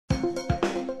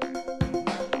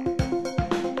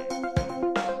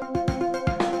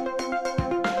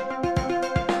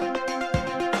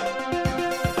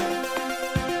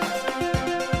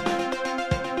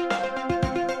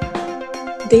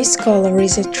This collar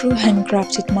is a true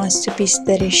handcrafted masterpiece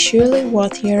that is surely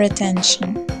worth your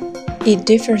attention. It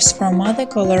differs from other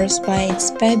collars by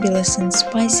its fabulous and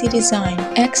spicy design,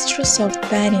 extra soft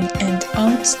padding, and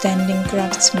outstanding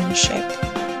craftsmanship.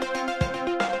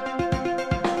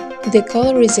 The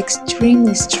collar is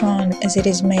extremely strong as it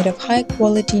is made of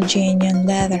high-quality genuine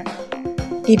leather.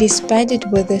 It is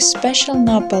padded with a special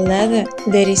nappa leather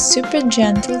that is super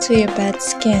gentle to your pet's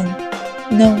skin.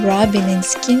 No rubbing and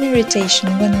skin irritation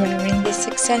when wearing this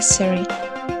accessory.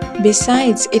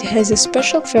 Besides, it has a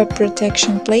special fur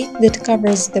protection plate that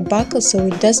covers the buckle so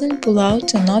it doesn't pull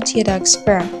out a naughty dog's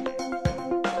fur.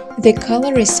 The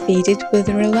collar is fitted with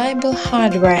reliable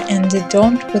hardware and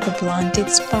adorned with blunted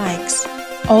spikes.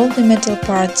 All the metal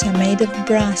parts are made of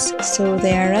brass, so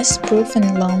they are rust-proof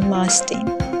and long-lasting.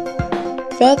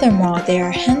 Furthermore, they are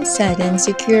hand-set and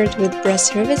secured with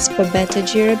brass rivets for better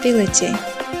durability.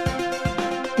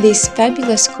 This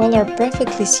fabulous collar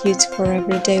perfectly suits for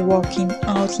everyday walking,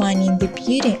 outlining the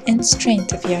beauty and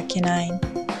strength of your canine.